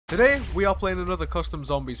Today, we are playing another custom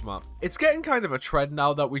zombies map. It's getting kind of a trend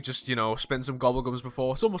now that we just, spin some gobblegums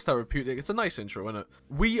before. It's almost therapeutic. It's a nice intro, isn't it?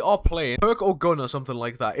 We are playing Perk or Gun or something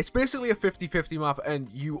like that. It's basically a 50-50 map, and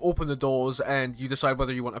you open the doors and you decide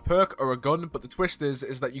whether you want a perk or a gun, but the twist is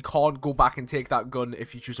that you can't go back and take that gun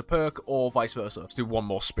if you choose a perk or vice versa. Let's do one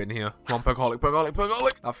more spin here. Come on, Perkaholic, Perkaholic,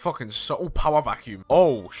 Perkaholic. That fucking oh, power vacuum.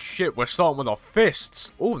 Oh, shit, we're starting with our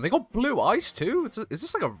fists. Oh, and they got blue eyes, too. Is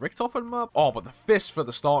this like a Richthofen map? Oh, but the fist for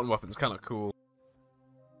the starting weapon's kind of cool.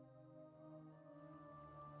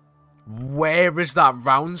 Where is that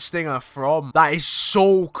round stinger from? That is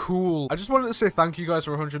so cool. I just wanted to say thank you guys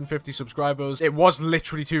for 150 subscribers. It was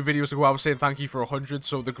literally 2 videos ago I was saying thank you for 100,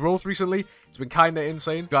 so the growth recently, it's been kind of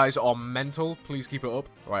insane. You guys are mental. Please keep it up.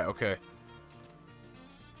 Right, okay.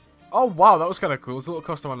 Oh, wow, that was kind of cool. It's a little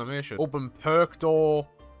custom animation. Open perk door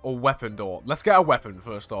or weapon door. Let's get a weapon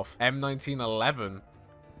first off. M1911.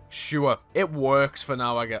 Sure, it works for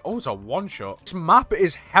now, I guess. Oh, it's a one-shot. This map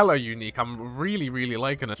is hella unique. I'm really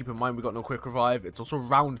liking it. Keep in mind, we got no quick revive. It's also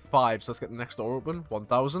round 5, so let's get the next door open.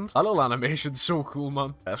 1000. That little animation's so cool,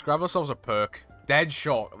 man. Let's grab ourselves a perk. Dead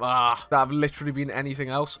shot. Ah, that have literally been anything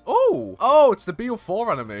else. Oh, it's the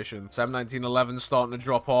BO4 animation. It's M1911 starting to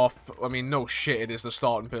drop off. I mean, no shit, it is the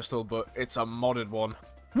starting pistol, but it's a modded one.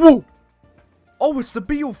 Whoa! Oh, it's the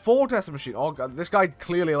BO4 death machine. Oh, God, this guy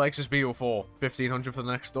clearly likes his BO4. 1500 for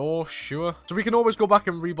the next door, sure. So we can always go back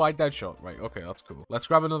and rebuy Deadshot. Right, okay, that's cool. Let's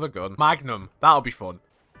grab another gun. Magnum. That'll be fun.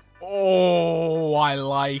 Oh, I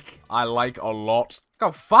like a lot. Look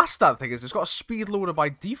how fast that thing is. It's got a speed loader by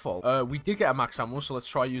default. We did get a max ammo, so let's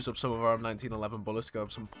try use up some of our 1911 bullets to get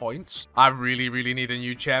up some points. I really need a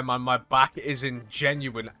new chair, man. My back is in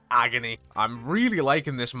genuine agony. I'm really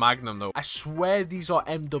liking this Magnum, though. I swear these are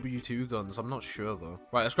MW2 guns. I'm not sure, though.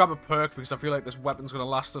 Right, let's grab a perk, because I feel like this weapon's going to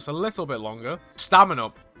last us a little bit longer. Stamina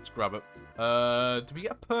up. Let's grab it. Do we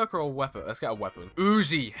get a perk or a weapon? Let's get a weapon.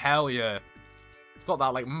 Uzi. Hell yeah. It's got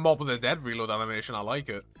that, like, Mob of the Dead reload animation. I like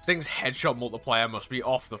it. This thing's headshot multiplier must be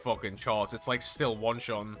off the fucking charts. It's, like, still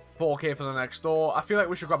one-shot. 4K for the next door. I feel like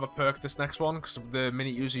we should grab a perk this next one, because the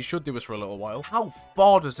mini Uzi should do us for a little while. How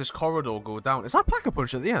far does this corridor go down? Is that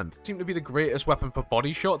Pack-a-Punch at the end? Seem to be the greatest weapon for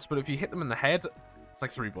body shots, but if you hit them in the head, it's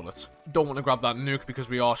like 3 bullets. Don't want to grab that nuke because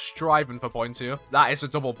we are striving for points here. That is a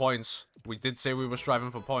double points. We did say we were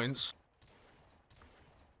striving for points.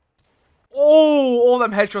 Oh, all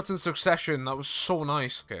them headshots in succession. That was so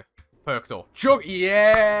nice. Okay, perk door. Jug,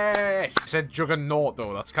 yes! I said Juggernaut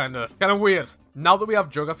though. That's kind of weird. Now that we have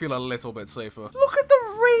Jug, I feel a little bit safer. Look at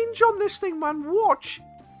the range on this thing, man. Watch.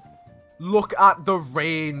 Look at the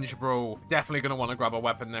range, bro. Definitely gonna want to grab a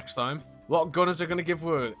weapon next time. What gun is it gonna give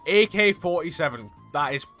with? AK-47.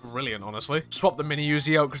 That is brilliant, honestly. Swap the mini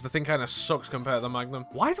Uzi out because the thing kind of sucks compared to the Magnum.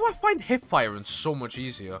 Why do I find hip firing so much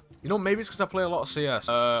easier? You know, maybe it's because I play a lot of CS.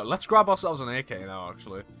 Let's grab ourselves an AK now,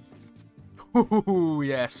 actually. Ooh,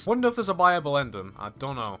 yes. Wonder if there's a viable ending. I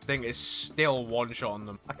don't know. This thing is still one-shot on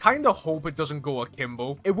them. I kind of hope it doesn't go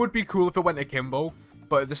akimbo. It would be cool if it went akimbo.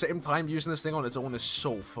 But at the same time, using this thing on its own is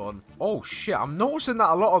so fun. Oh, shit. I'm noticing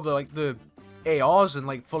that a lot of the ARs and,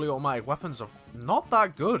 like, fully automatic weapons are not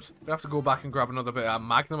that good. We have to go back and grab another bit of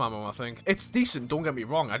Magnum ammo, I think. It's decent, don't get me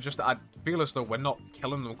wrong. I feel as though we're not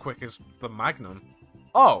killing them quick as the Magnum.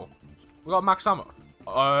 Oh, we got max ammo.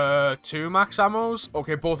 2 max ammos.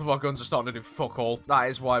 Okay, both of our guns are starting to do fuck all. That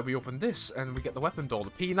is why we opened this, and we get the weapon door.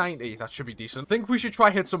 The P90, that should be decent. I think we should try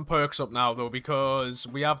hit some perks up now, though, because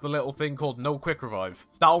we have the little thing called no quick revive.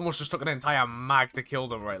 That almost just took an entire mag to kill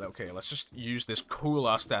them. Right, okay, let's just use this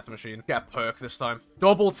cool-ass death machine. Get a perk this time.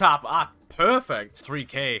 Double tap. Ah, perfect.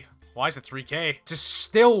 3K. Why is it 3K? It's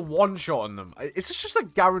still one-shot on them. Is this just a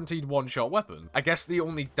guaranteed one-shot weapon? I guess the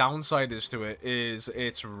only downside to it is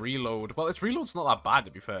its reload. Well, its reload's not that bad,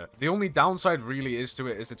 to be fair. The only downside really is to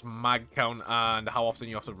it is its mag count and how often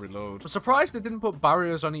you have to reload. I'm surprised they didn't put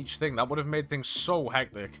barriers on each thing. That would have made things so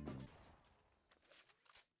hectic.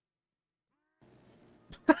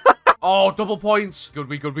 Oh, double points.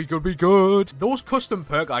 Good. Those custom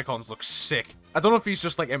perk icons look sick. I don't know if he's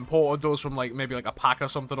just, like, imported those from, like, maybe, like, a pack or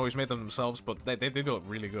something, or he's made them themselves, but they do look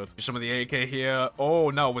really good. Some of the AK here. Oh,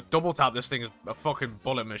 no, with double tap, this thing is a fucking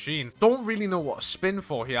bullet machine. Don't really know what to spin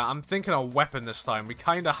for here. I'm thinking a weapon this time. We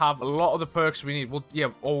kind of have a lot of the perks we need. Well, yeah,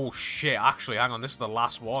 oh, shit. Actually, hang on, this is the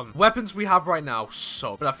last one. Weapons we have right now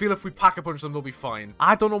suck, but I feel if we pack-a-punch them, they'll be fine.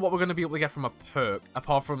 I don't know what we're going to be able to get from a perk,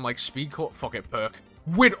 apart from, like, speed cut. Fuck it, perk.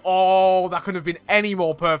 Oh, that couldn't have been any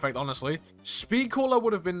more perfect, honestly. Speed Caller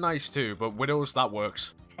would have been nice too, but Widows, that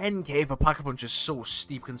works. 10k for Pack-a-Punch is so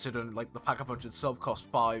steep considering, like, the Pack-a-Punch itself costs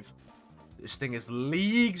 5. This thing is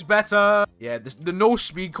leagues better. Yeah, the no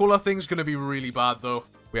Speed Caller thing's gonna be really bad, though.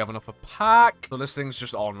 We have enough for pack. So this thing's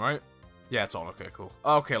just on, right? Yeah, it's on. Okay, cool.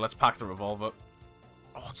 Okay, let's pack the revolver.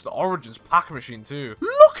 Oh, it's the Origins pack machine too.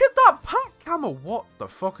 Look at that pack camo. What the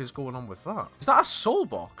fuck is going on with that? Is that a soul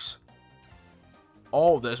box?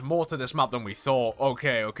 Oh, there's more to this map than we thought.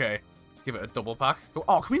 Okay, okay. Let's give it a double pack.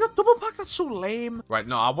 Oh, can we not double pack? That's so lame. Right,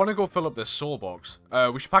 no, I want to go fill up this soul box.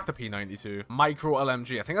 We should pack the P92. Micro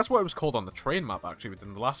LMG. I think that's what it was called on the train map, actually,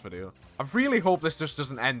 within the last video. I really hope this just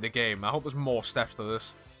doesn't end the game. I hope there's more steps to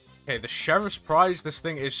this. Okay, the Sheriff's Prize. This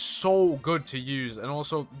thing is so good to use. And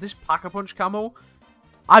also, this Pack-a-Punch camo,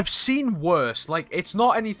 I've seen worse. Like, it's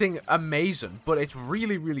not anything amazing, but it's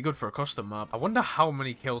really, really good for a custom map. I wonder how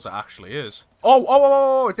many kills it actually is.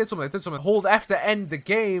 Oh, it did something, it did something. Hold F to end the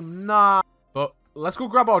game. Nah. But let's go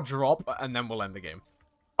grab our drop, and then we'll end the game.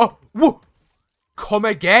 Oh, whoa. Come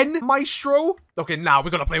again, Maestro? Okay, now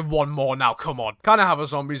we gotta play one more now, come on. Can't have a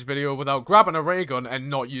zombies video without grabbing a ray gun and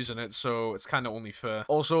not using it, so it's kind of only fair.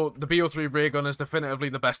 Also, the BO3 ray gun is definitively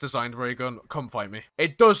the best designed ray gun. Come fight me.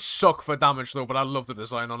 It does suck for damage though, but I love the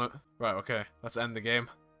design on it. Right, okay, let's end the game.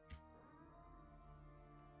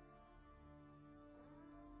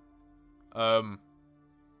 Whoa,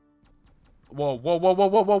 whoa, whoa, whoa, whoa,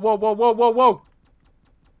 whoa, whoa, whoa, whoa, whoa, whoa!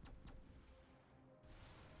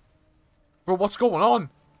 Bro, what's going on?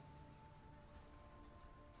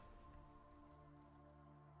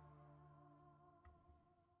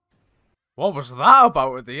 What was that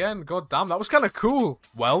about at the end? God damn, that was kind of cool.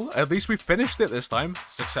 Well, at least we finished it this time,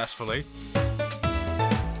 successfully.